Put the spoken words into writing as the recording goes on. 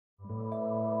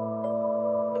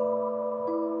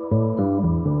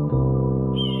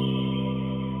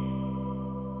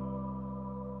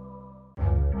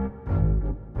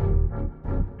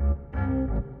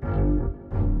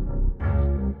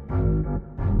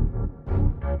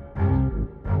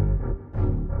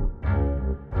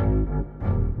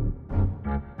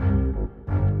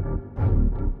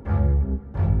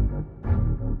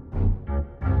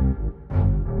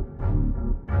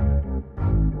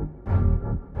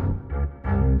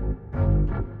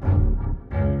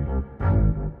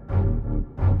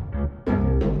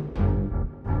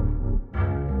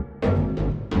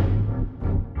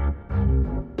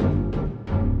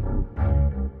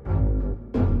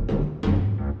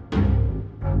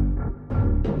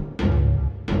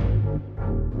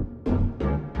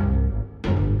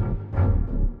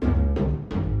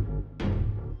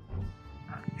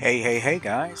Hey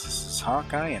guys, this is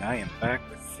Hawkeye and I am back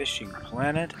with Fishing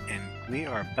Planet, and we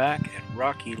are back at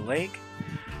Rocky Lake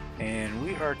and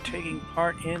we are taking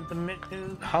part in the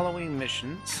new Halloween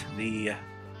missions, the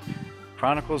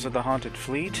Chronicles of the Haunted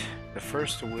Fleet, the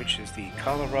first of which is the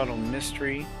Colorado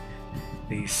Mystery,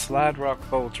 the Slide Rock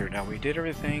Bolter. Now we did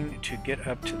everything to get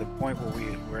up to the point where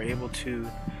we were able to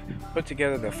put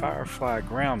together the Firefly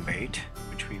Groundbait,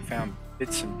 which we found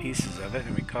bits and pieces of it,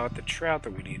 and we caught the trout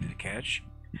that we needed to catch.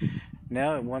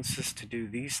 Now it wants us to do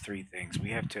these three things.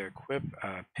 We have to equip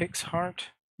a pig's heart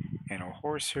and a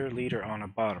horsehair leader on a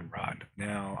bottom rod.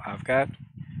 Now I've got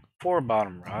 4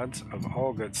 bottom rods of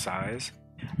all good size.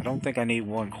 I don't think I need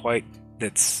one quite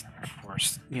that's for,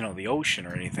 you know, the ocean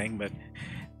or anything, but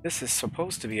this is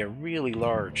supposed to be a really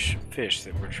large fish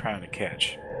that we're trying to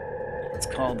catch. It's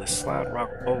called the Slide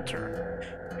Rock Bolter.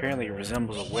 Apparently it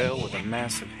resembles a whale with a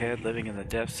massive head living in the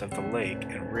depths of the lake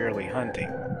and rarely hunting.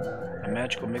 A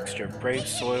magical mixture of brave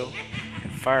soil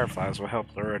and fireflies will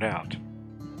help lure it out.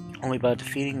 Only by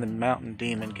defeating the mountain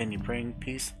demon can you bring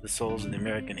peace to the souls of the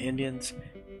American Indians.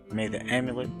 May the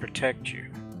amulet protect you.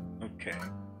 Okay.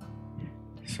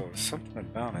 So something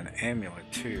about an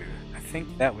amulet too. I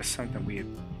think that was something we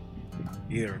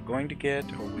either are going to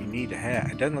get or we need to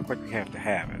have. It doesn't look like we have to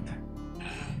have it.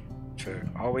 So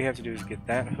all we have to do is get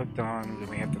that hooked on, then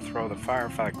we have to throw the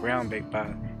Firefly Groundbait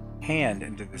by hand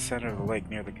into the center of the lake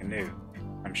near the canoe.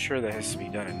 I'm sure that has to be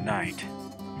done at night.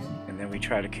 And then we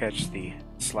try to catch the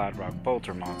Slide Rock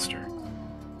Bolter monster.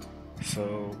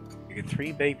 So you get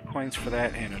 3 bait points for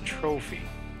that and a trophy.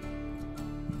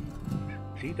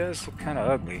 He does look kind of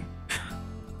ugly.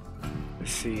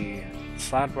 Let's see.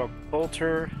 Slide Rock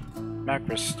Bolter,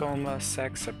 Macrostoma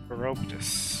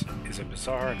saxaparoptus, is a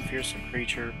bizarre and fearsome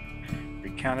creature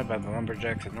recounted by the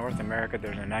lumberjacks of North America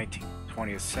during the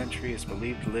 19th-20th century. Is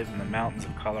believed to live in the mountains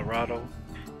of Colorado.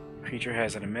 The creature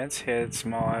has an immense head,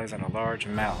 small eyes, and a large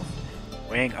mouth,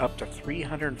 weighing up to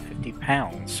 350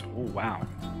 pounds. Oh wow,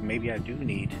 maybe I do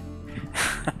need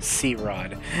a sea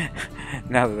rod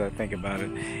now that I think about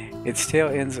it. Its tail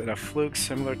ends in a fluke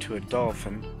similar to a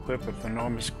dolphin, equipped with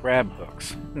enormous grab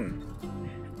hooks.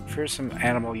 The fearsome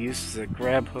animal uses the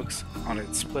grab hooks on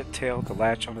its split tail to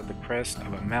latch onto the crest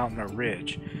of a mountain or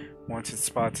ridge. Once it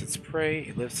spots its prey,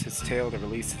 it lifts its tail to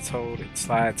release its hold. It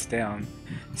slides down,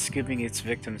 scooping its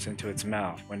victims into its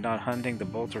mouth. When not hunting, the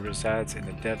bolter resides in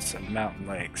the depths of mountain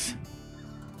lakes.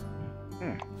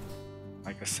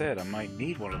 Like I said, I might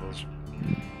need one of those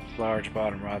large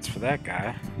bottom rods for that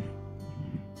guy.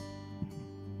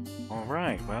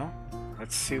 Alright, well,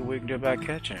 let's see what we can do about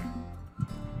catching him.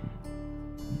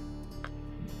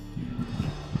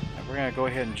 We're going to go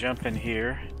ahead and jump in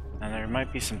here, and there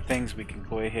might be some things we can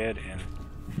go ahead and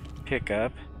pick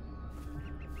up.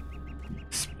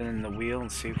 Spin the wheel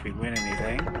and see if we win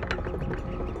anything.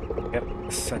 Yep,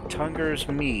 Satunger's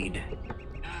Mead.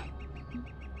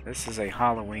 This is a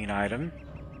Halloween item.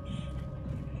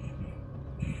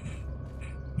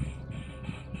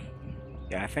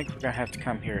 Yeah, I think we're going to have to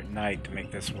come here at night to make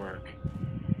this work.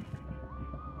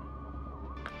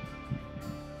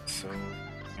 So,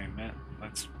 wait a minute,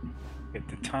 let's get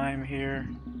the time here.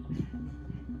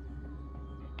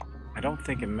 I don't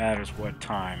think it matters what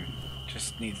time, it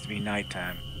just needs to be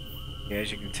nighttime. Yeah, as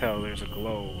you can tell, there's a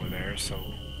glow over there,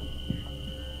 so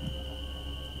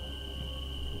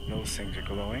those things are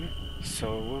glowing.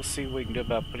 So we'll see what we can do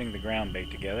about putting the ground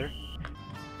bait together.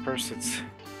 First,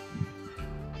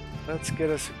 let's get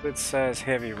us a good size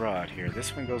heavy rod here.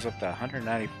 This one goes up to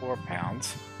 194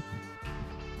 pounds.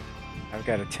 I've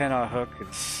got a 10-aught hook.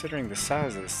 Considering the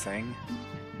size of this thing,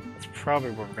 that's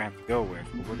probably what we're going to have to go with.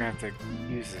 But we're going to have to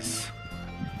use this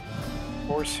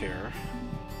horsehair,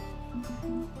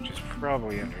 which is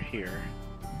probably under here.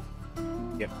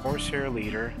 Yep, Horsehair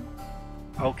Leader.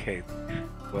 Okay,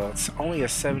 well, it's only a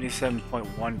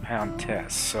 77.1 pound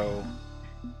test, so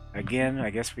Again, I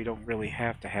guess we don't really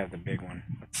have to have the big one.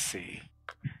 Let's see.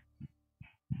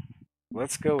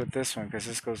 Let's go with this one because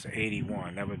this goes to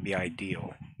 81. That would be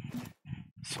ideal.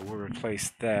 So we'll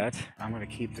replace that. I'm going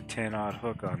to keep the 10-odd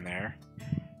hook on there.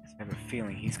 I have a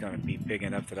feeling he's going to be big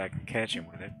enough that I can catch him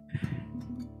with it.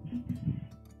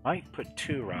 Might put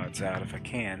 2 rods out if I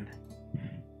can.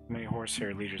 How many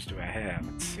horsehair leaders do I have?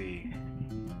 Let's see.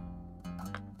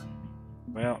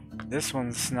 Well, this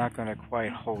one's not going to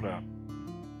quite hold up.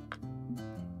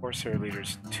 Horsehair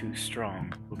leader's too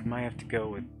strong. We might have to go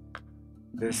with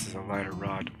this as a lighter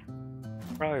rod.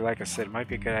 Probably, like I said, it might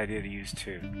be a good idea to use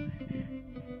 2.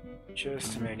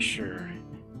 Just to make sure.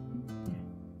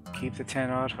 Keep the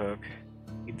 10-odd hook.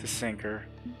 Keep the sinker.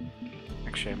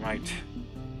 Actually, I might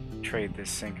trade this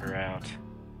sinker out.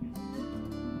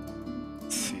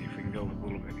 Let's see if we can go with a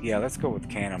little bit. Yeah, let's go with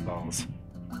cannonballs.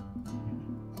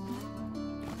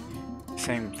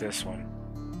 Same with this one.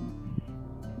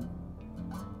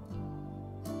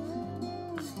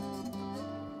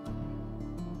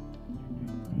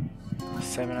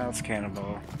 7-ounce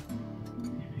cannonball.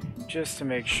 Just to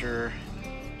make sure.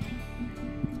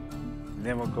 And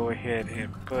then we'll go ahead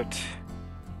and put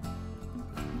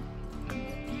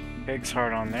Pig's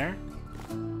Heart on there.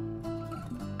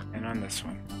 And on this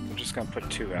one. We're just going to put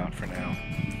 2 out for now.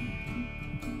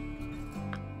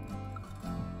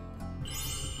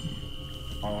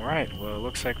 Alright, well it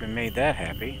looks like we made that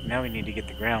happy. Now we need to get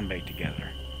the ground bait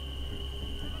together.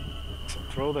 So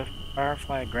throw the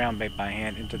Firefly Groundbait by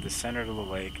hand into the center of the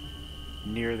lake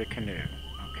near the canoe.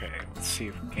 Okay, let's see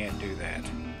if we can't do that.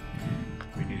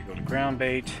 We need to go to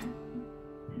Groundbait.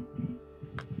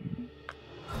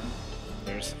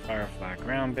 There's the Firefly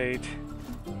Groundbait.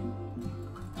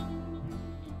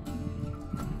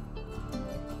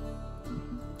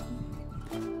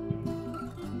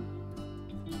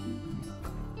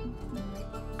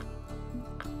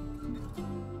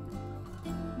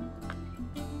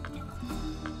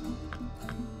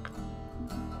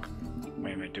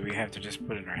 Wait a minute, do we have to just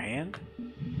put it in our hand?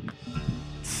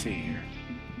 Let's see here.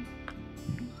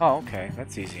 Oh, okay,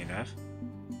 that's easy enough.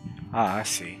 Ah, I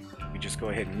see. We just go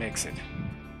ahead and mix it.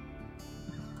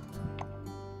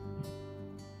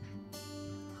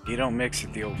 You don't mix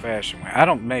it the old-fashioned way. I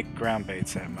don't make ground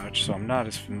baits that much, so I'm not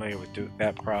as familiar with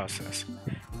that process.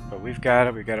 But we've got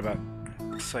it. We've got about,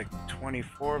 looks like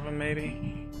 24 of them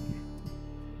maybe.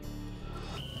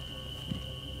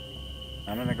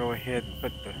 I'm gonna go ahead and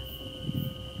put the...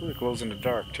 Ooh, it glows in the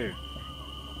dark too.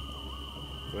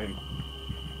 Go ahead and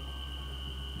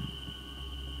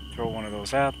throw one of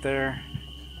those out there.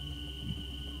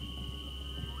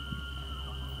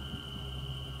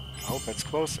 I hope that's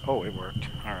close. Oh, it worked.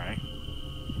 Alright.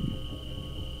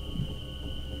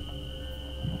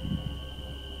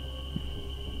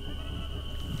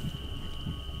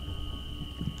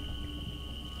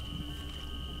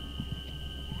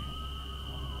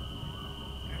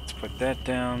 Let's put that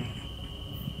down.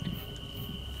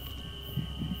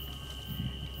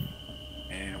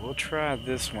 And we'll try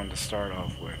this one to start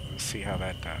off with and see how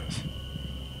that does.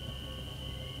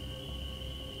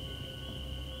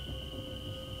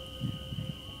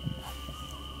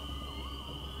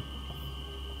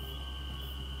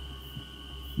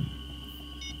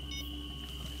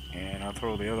 And I'll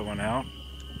throw the other one out.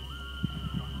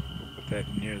 We'll put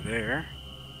that near there.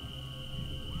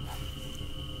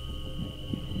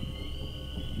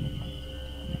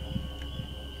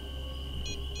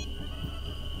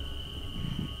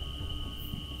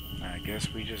 I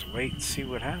guess we just wait and see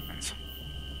what happens.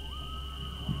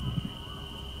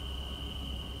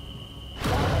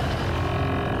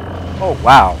 Oh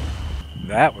wow,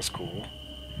 that was cool.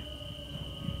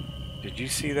 Did you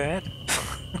see that?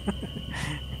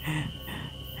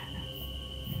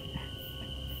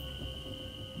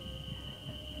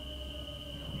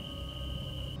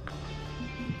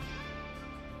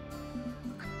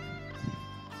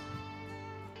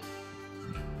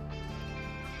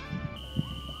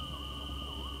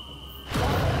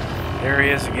 There he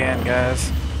is again,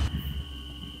 guys.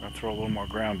 I'll throw a little more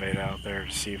ground bait out there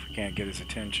to see if we can't get his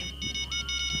attention.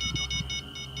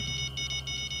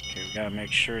 Okay, we gotta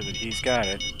make sure that he's got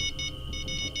it.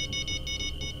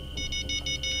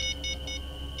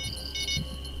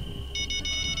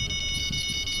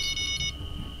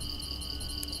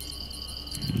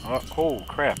 Oh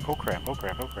crap, oh crap, oh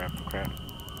crap, oh crap, oh crap.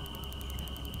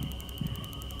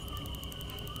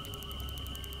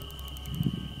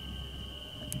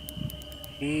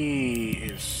 He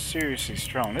is seriously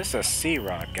strong. This is a sea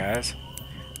rod, guys.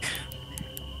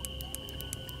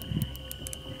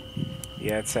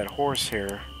 Yeah, it's that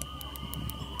horsehair.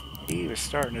 He was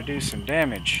starting to do some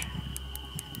damage.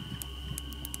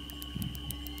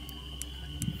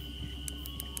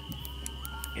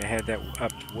 I had that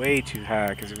up way too high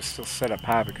because it was still set up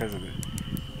high because of it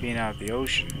being out of the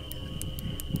ocean.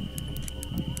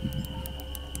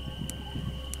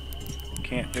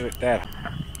 Can't do it that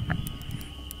high.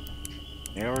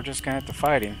 Yeah, we're just gonna have to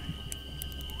fight him.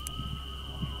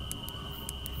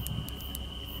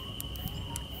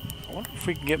 I wonder if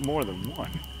we can get more than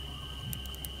one.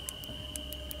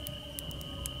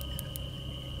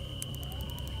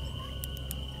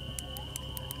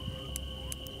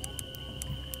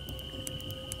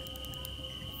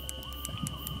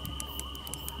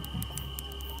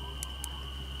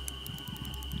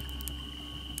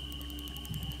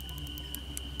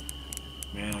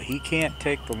 Well, he can't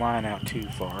take the line out too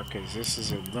far because this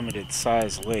is a limited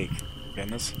size lake.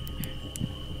 Goodness.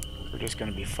 We're just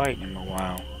going to be fighting him a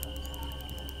while.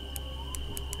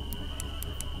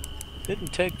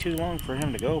 Didn't take too long for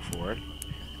him to go for it.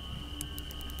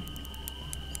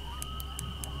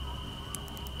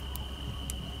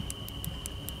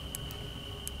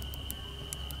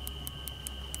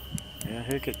 Yeah,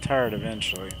 he'll get tired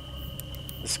eventually.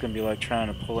 This is going to be like trying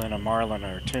to pull in a marlin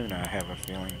or a tuna, I have a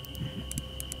feeling.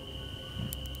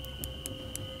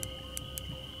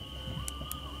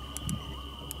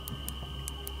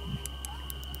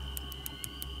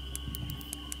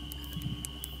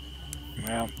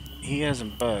 Well, he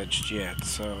hasn't budged yet,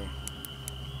 so...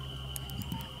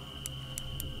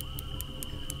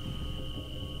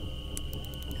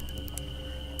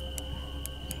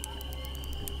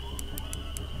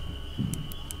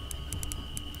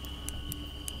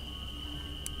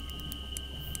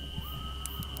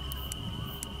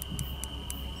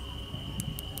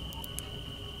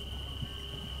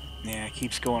 Yeah, he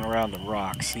keeps going around the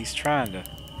rocks. He's trying to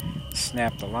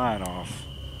snap the line off.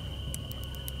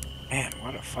 Man,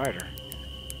 what a fighter.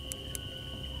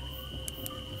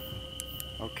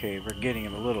 Okay, we're getting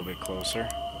him a little bit closer.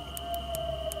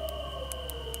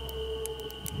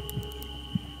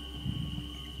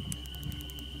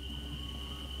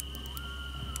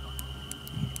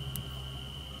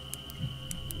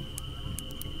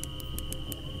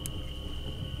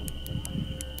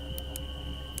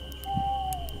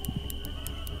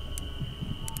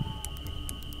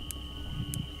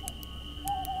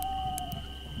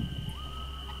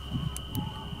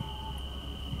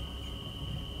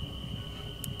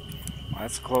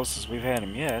 That's the closest we've had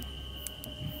him yet.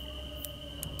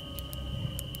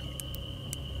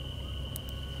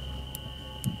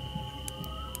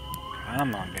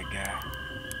 Come on, big guy.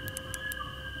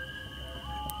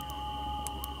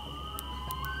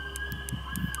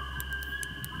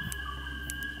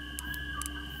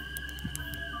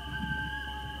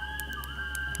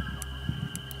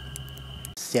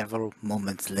 Several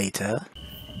moments later.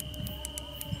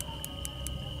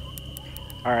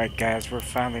 Alright guys, we're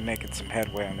finally making some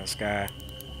headway on this guy.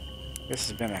 This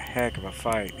has been a heck of a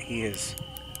fight. You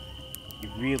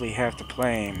really have to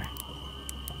play him.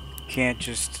 You can't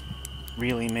just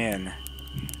reel him in.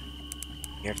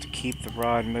 You have to keep the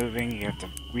rod moving, you have to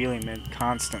reel him in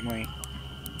constantly.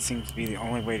 It seems to be the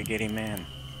only way to get him in.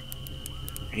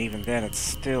 And even then it's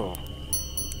still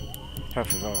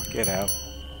tough as all get out.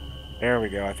 There we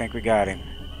go, I think we got him.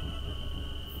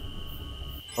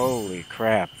 Holy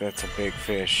crap, that's a big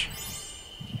fish.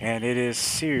 And it is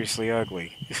seriously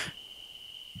ugly.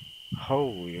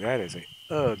 Holy, that is an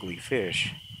ugly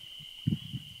fish.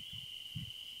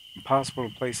 Impossible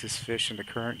to place this fish in the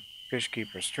current fish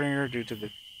keeper stringer due to the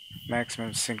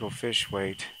maximum single fish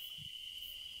weight.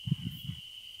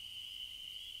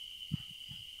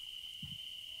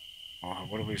 Well,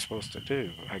 what are we supposed to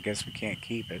do? I guess we can't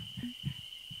keep it.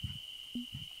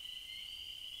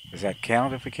 Does that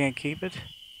count if we can't keep it?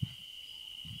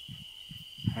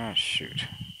 Ah, shoot.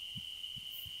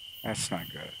 That's not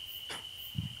good.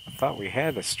 I thought we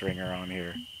had the stringer on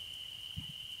here.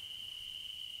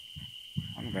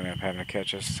 I'm gonna end up having to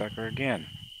catch this sucker again.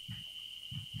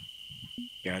 You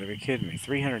gotta be kidding me.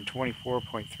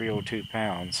 324.302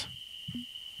 pounds.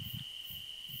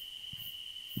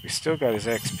 We still got his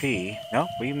XP. Nope,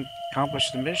 we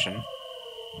accomplished the mission.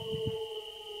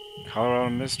 Colorado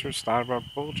Mister, Slaughter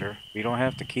Bolter. We don't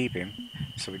have to keep him.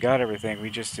 So we got everything, we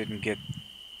just didn't get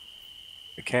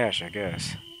the cash, I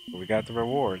guess. But we got the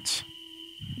rewards.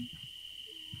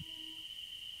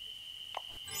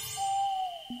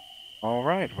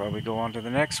 Alright, well, we go on to the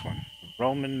next one.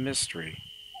 Roman Mystery.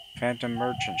 Phantom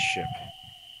Merchant Ship.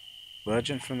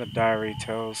 Legend from the diary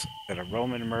tells that a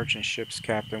Roman merchant ship's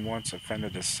captain once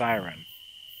offended a siren,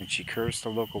 and she cursed the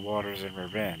local waters in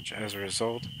revenge. As a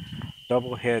result,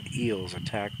 double-head eels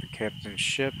attacked the captain's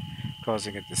ship,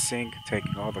 causing it to sink,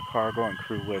 taking all the cargo and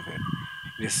crew with it.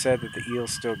 It is said that the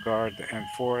eels still guard the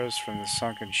amphoras from the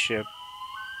sunken ship,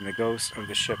 and the ghost of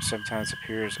the ship sometimes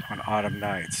appears on autumn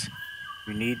nights.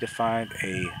 We need to find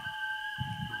a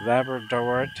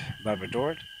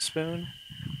Labradorite spoon,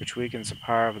 which weakens the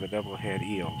power of the double-head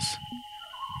eels.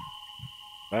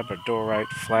 Labradorite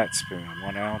flat spoon,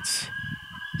 1 ounce,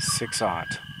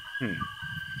 6/0.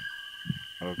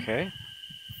 Okay.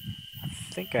 I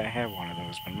think I have one of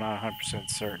those, but I'm not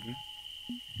 100% certain.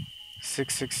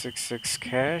 6666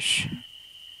 cash.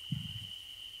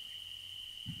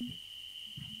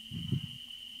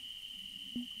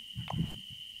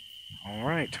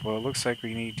 Alright, well it looks like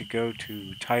we need to go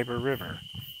to Tiber River.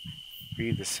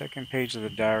 Read the second page of the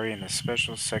diary in the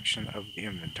special section of the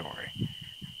inventory.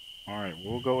 Alright,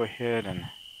 we'll go ahead and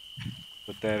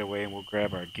put that away and we'll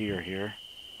grab our gear here.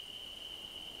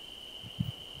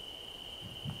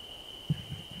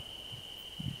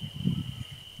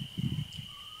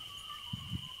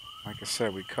 Like I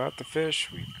said, we caught the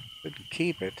fish, we couldn't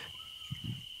keep it.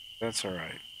 That's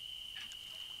alright.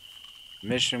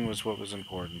 Mission was what was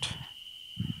important.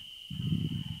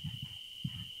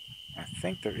 I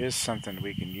think there is something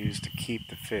we can use to keep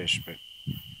the fish, but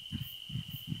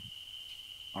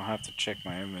I'll have to check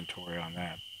my inventory on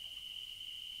that.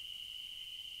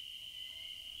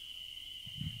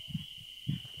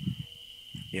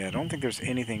 Yeah, I don't think there's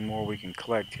anything more we can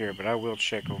collect here, but I will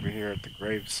check over here at the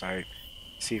grave site,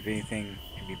 see if anything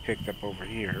can be picked up over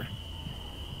here.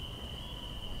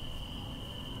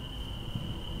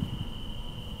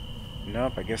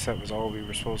 Nope, I guess that was all we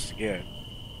were supposed to get.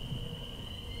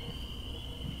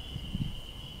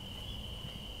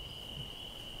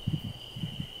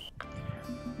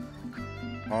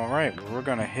 Alright, well, we're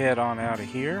gonna head on out of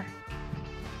here.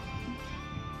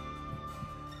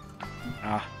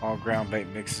 All ground bait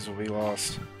mixes will be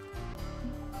lost.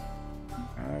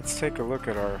 Let's take a look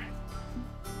at our...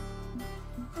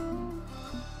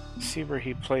 see where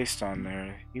he placed on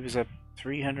there. He was at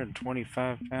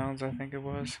 325 pounds, I think it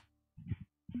was.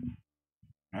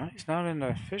 No, he's not in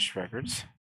the fish records.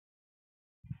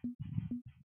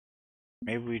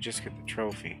 Maybe we just get the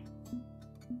trophy.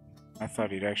 I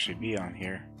thought he'd actually be on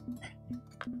here.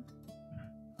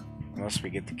 Unless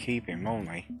we get to keep him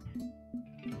only.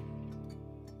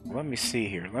 Let me see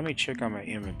here. Let me check on my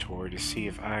inventory to see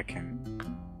if I can...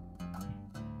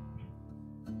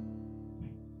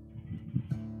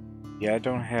 Yeah, I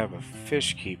don't have a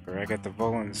fish keeper. I got the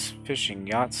Volan's fishing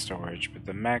yacht storage, but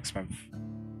the maximum...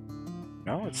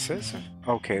 No, it says it.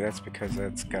 Okay, that's because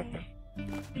that's got the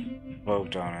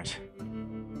boat on it.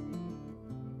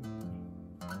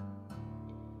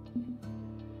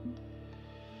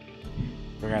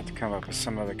 We're going to have to come up with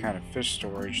some other kind of fish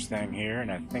storage thing here,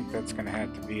 and I think that's going to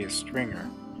have to be a stringer.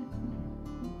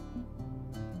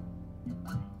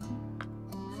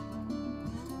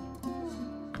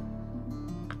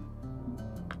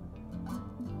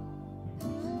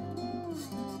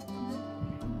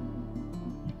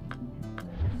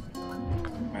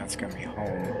 That's going to be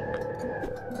home.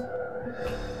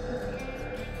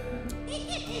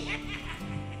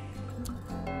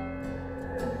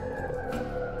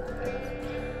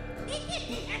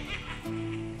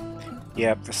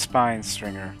 Yep, the spine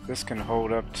stringer. This can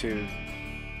hold up to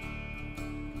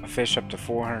a fish up to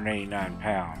 489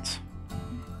 pounds.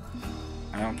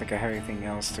 I don't think I have anything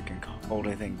else that can hold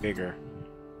anything bigger,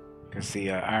 because the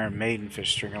Iron Maiden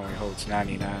fish stringer only holds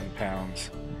 99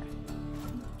 pounds.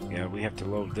 Yeah, we have to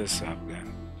load this up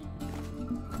then.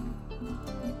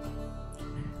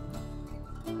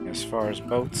 As far as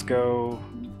boats go,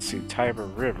 let's see, Tiber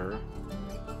River.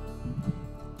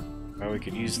 Well, we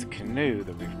could use the canoe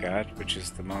that we've got, which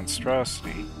is the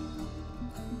monstrosity.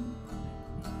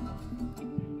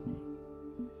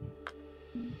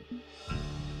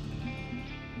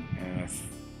 And I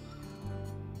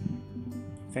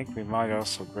think we might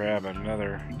also grab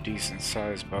another decent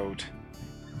sized boat.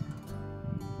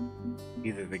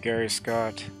 Either the Gary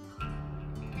Scott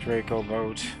Draco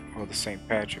boat or the St.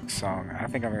 Patrick's Song. I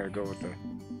think I'm going to go with the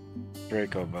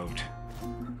Draco boat.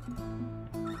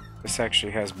 This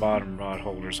actually has bottom rod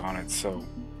holders on it, so